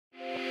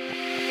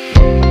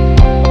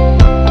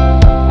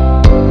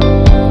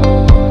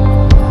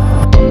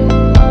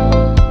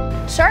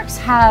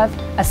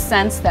a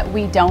sense that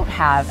we don't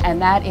have, and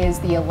that is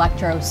the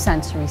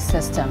electrosensory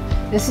system.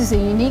 This is a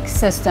unique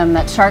system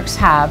that sharks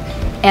have,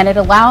 and it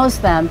allows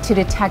them to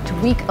detect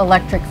weak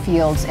electric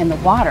fields in the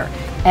water.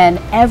 And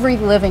every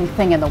living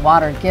thing in the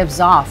water gives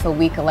off a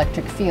weak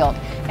electric field,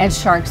 and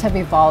sharks have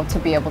evolved to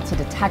be able to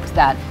detect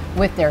that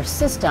with their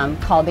system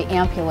called the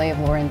ampullae of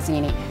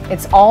Lorenzini.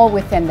 It's all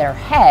within their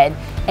head,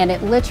 and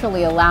it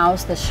literally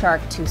allows the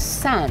shark to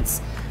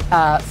sense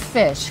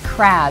fish,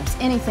 crabs,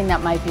 anything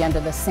that might be under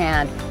the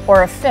sand,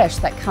 or a fish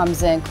that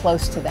comes in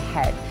close to the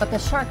head. But the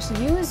sharks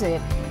use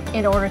it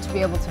in order to be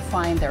able to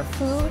find their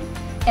food,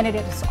 and it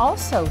is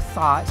also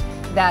thought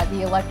that the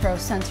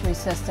electrosensory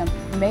system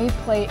may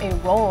play a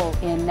role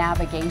in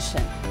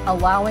navigation,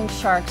 allowing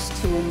sharks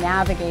to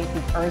navigate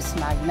the Earth's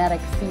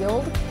magnetic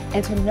field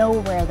and to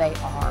know where they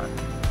are.